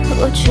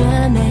我却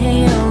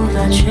没有发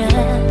觉，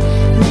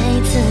每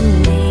次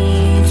你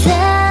在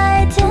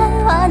电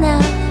话那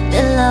边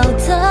唠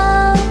叨，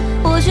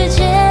我却借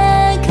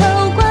口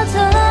挂断。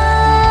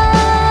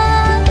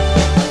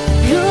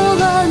如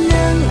果能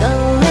够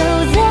留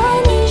在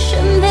你身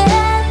边，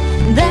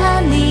把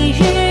你日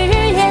日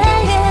夜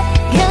夜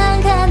看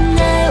看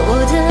爱我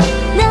的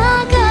那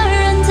个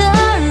人的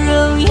容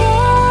颜，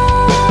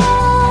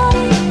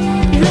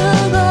如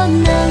果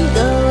能够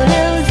留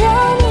在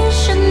你身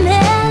边，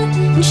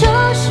就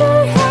是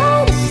爱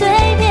的随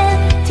便，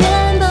填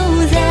补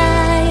在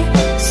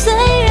岁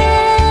月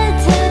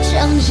的长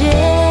街。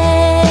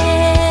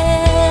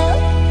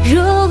如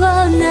果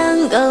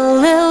能够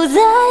留在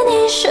你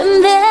身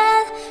边，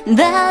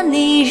把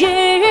你日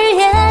日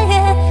夜夜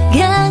看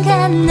看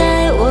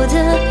爱我的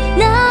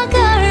那个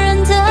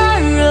人的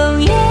容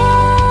颜，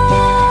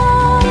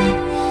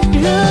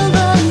如果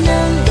能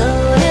够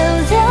留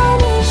在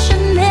你身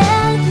边，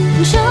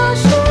就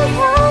是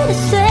爱的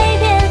随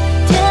便，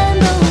填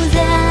补在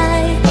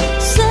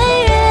岁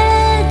月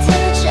的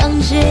长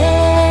街。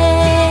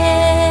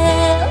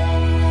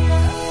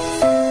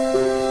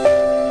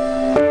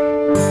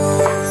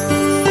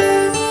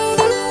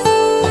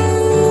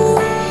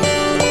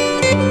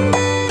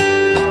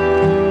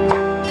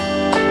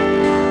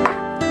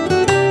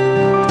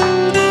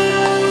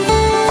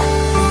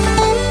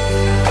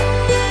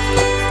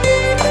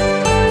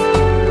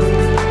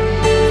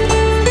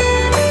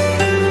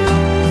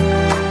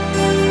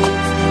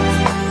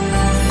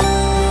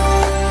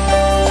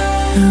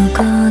如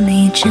果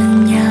你真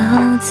要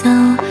走，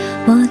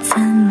我怎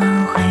么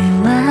会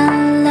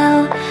挽留？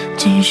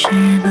即使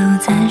不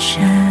在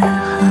身后，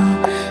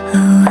偶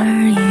尔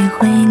也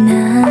会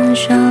难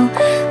受。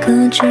可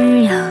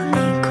只要你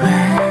快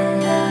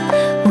乐，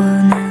我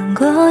难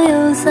过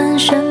又算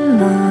什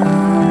么？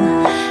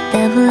大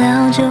不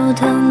了就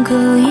痛哭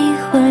一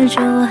会儿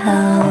就好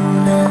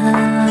了。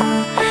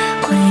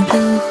会不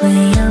会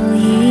有一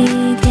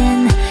天，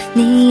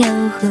你又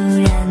忽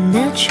然的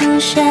出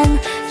现，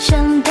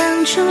像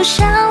当初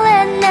相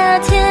恋那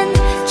天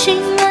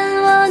亲吻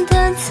我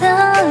的侧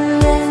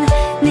脸？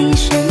你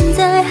现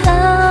在好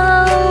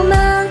吗？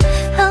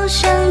好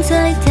想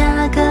再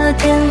打个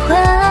电话，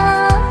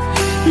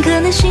可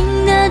能新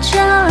的骄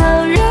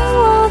傲让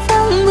我放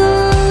不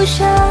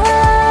下。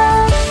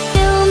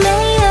有没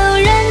有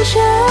认真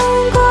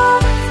过？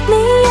你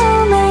有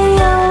没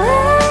有爱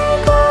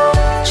过？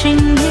请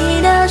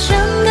你大声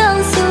告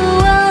诉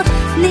我，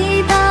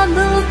你怕不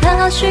怕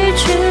失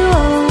去我？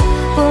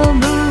我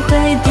不会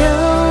丢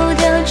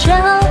掉骄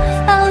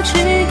傲去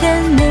跟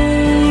你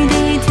低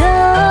头，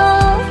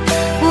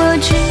我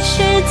只是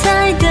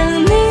在等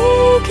你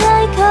开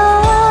口，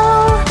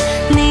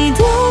你懂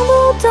不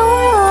懂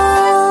我？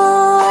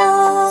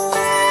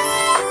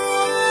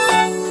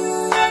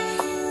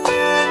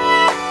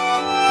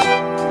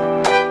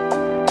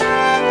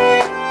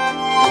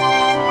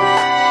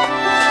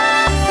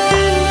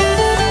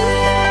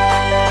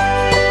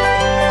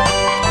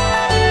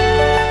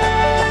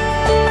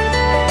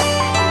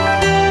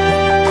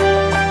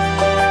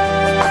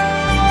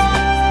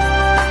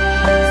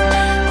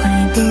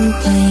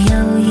会有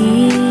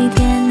一天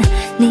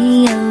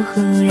你又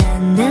忽然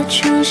的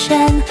出现，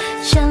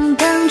像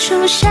当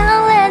初相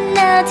恋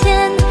那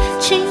天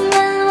亲吻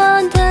我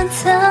的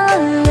侧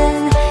脸。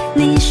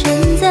你现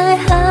在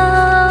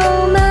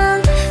好吗？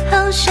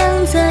好想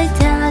再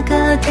打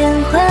个电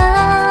话，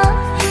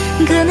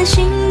可能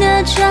新的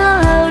骄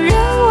傲让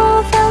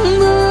我放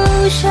不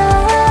下。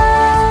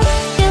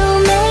有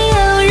没有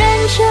认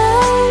真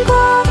过？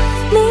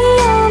你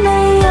有没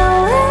有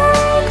爱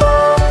过？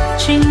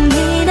请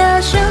你大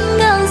声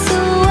告诉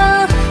我，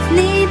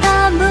你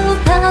怕不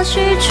怕失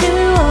去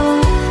我？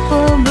我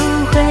不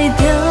会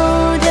丢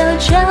掉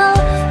骄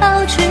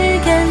傲去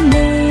跟你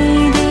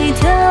低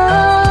头，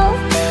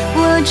我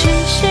只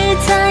是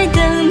在等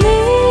你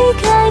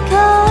开口。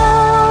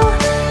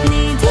你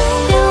对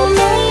有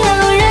没有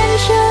认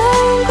真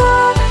过？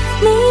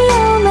你有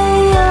没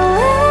有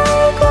爱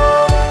过？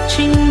请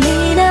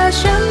你大声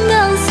告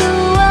诉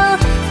我，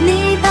你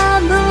怕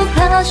不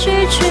怕失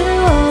去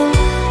我？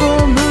我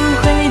不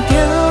会丢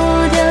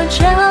掉骄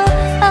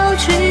傲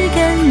去跟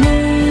你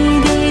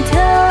低头，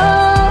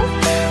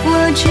我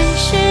只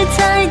是在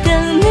等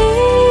你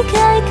开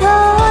口。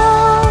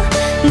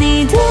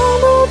你懂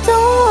不懂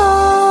我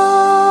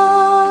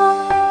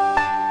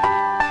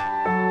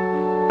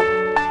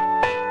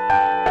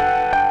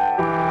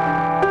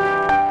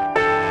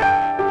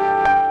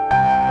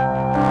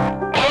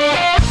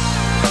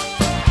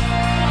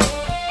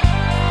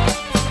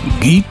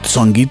？गीत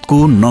संगीतको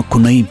न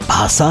कुनै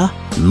भाषा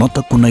न त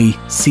कुनै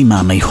सीमा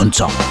नै हुन्छ।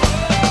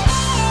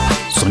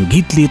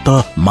 संगीतले त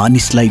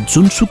मानिसलाई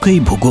जुनसुकै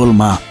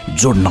भूगोलमा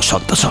जोड्न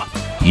सक्दछ।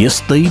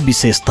 यस्तै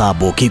विशेषता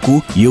बोकेको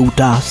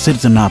एउटा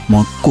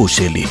सृजनात्मक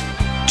कोशेली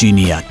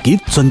चिनिया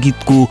गीत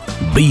संगीतको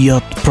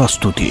बृहत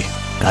प्रस्तुति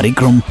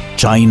कार्यक्रम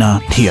चाइना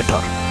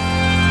थिएटर।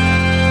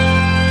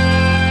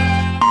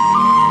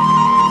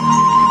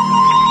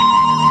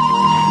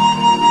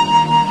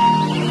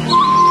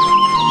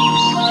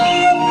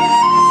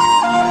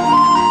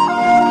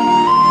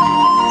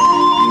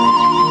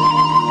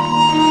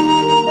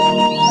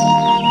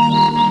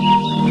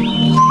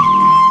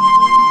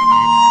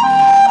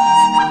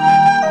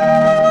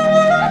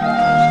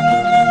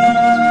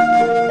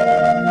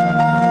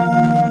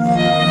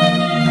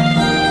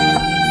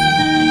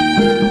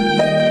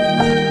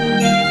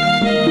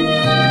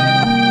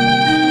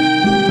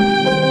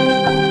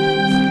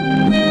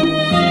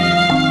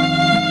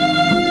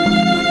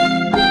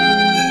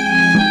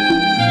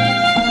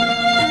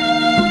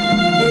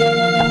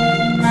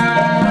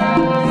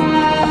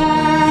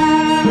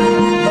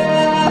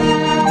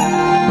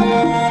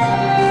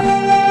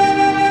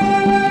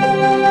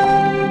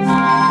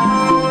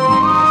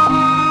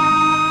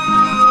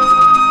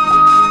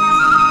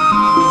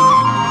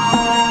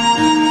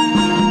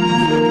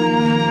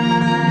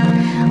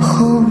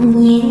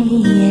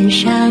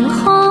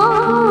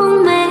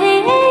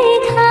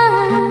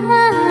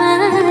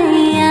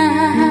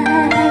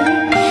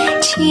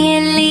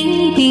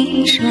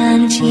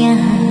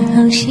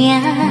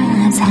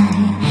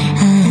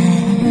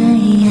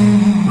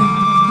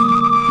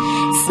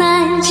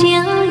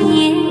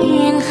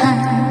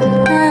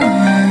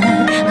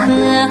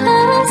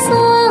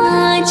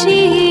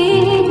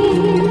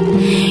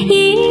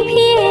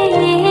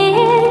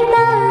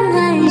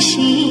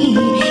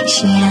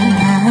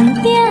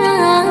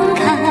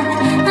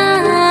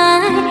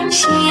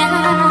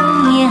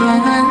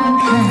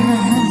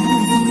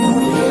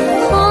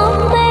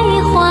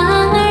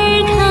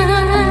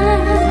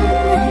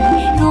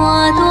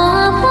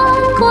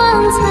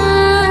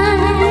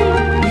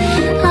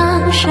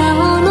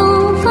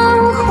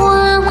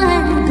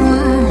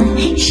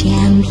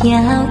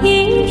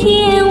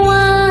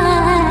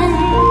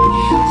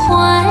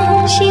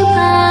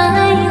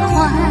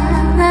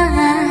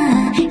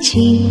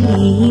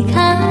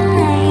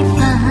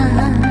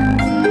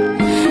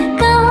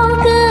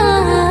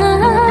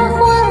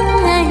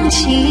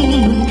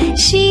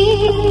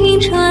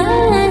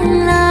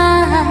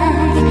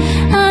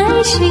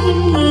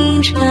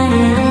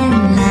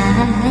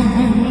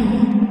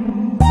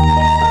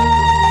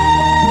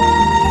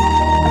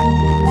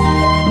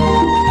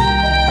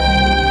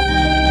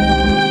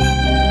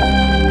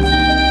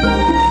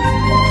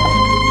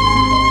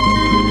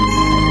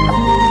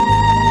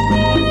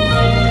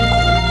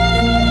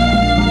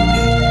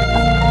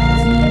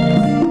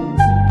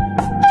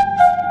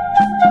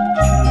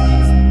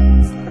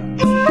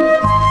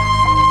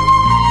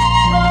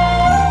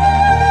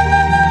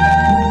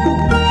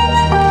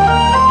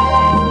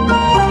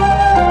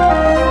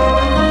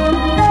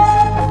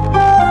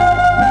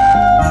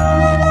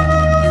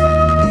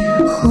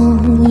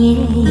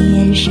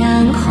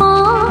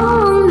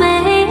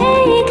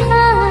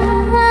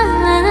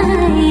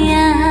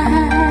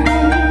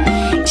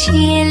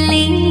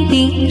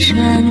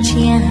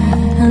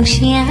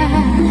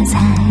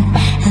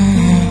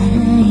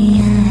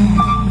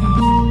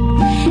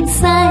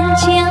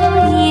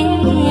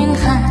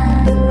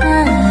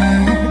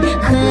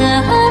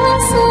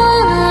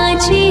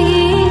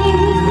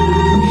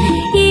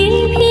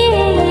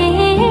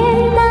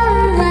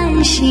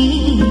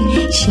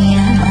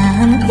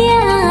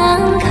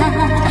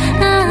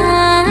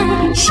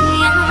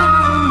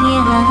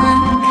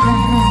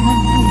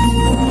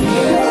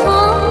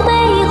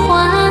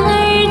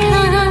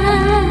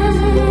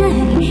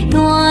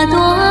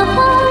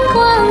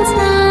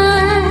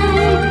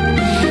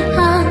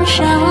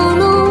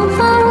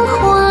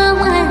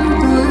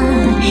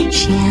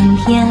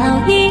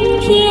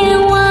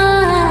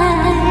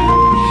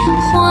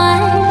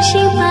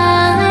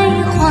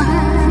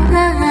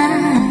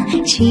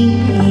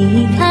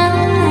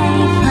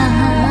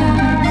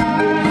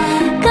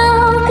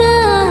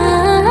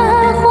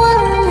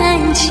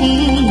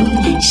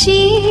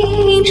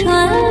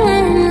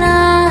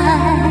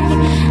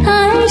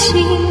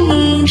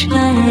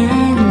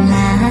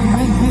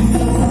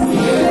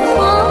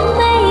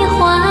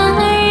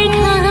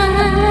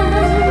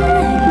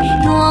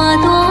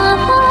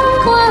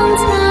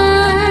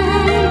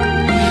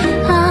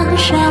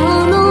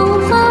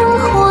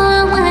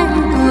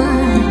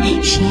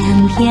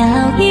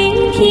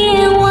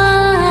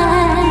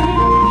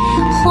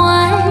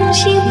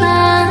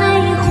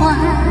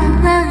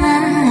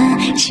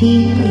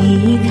 气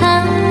开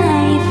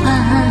放，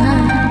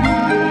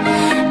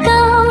高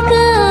歌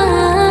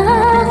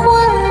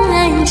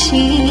欢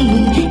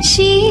庆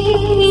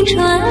新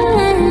春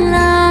来，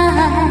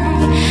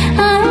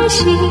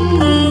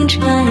新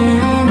春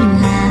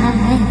来。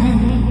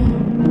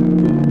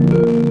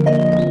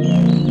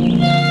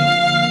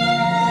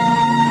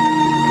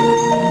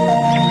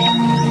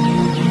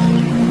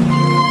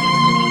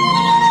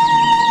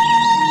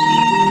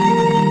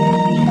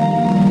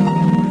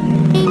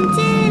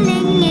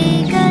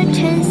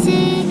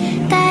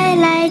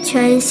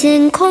全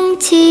新空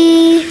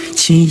气，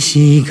气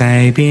息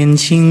改变，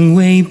情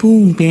味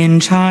不变，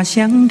茶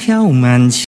香飘满。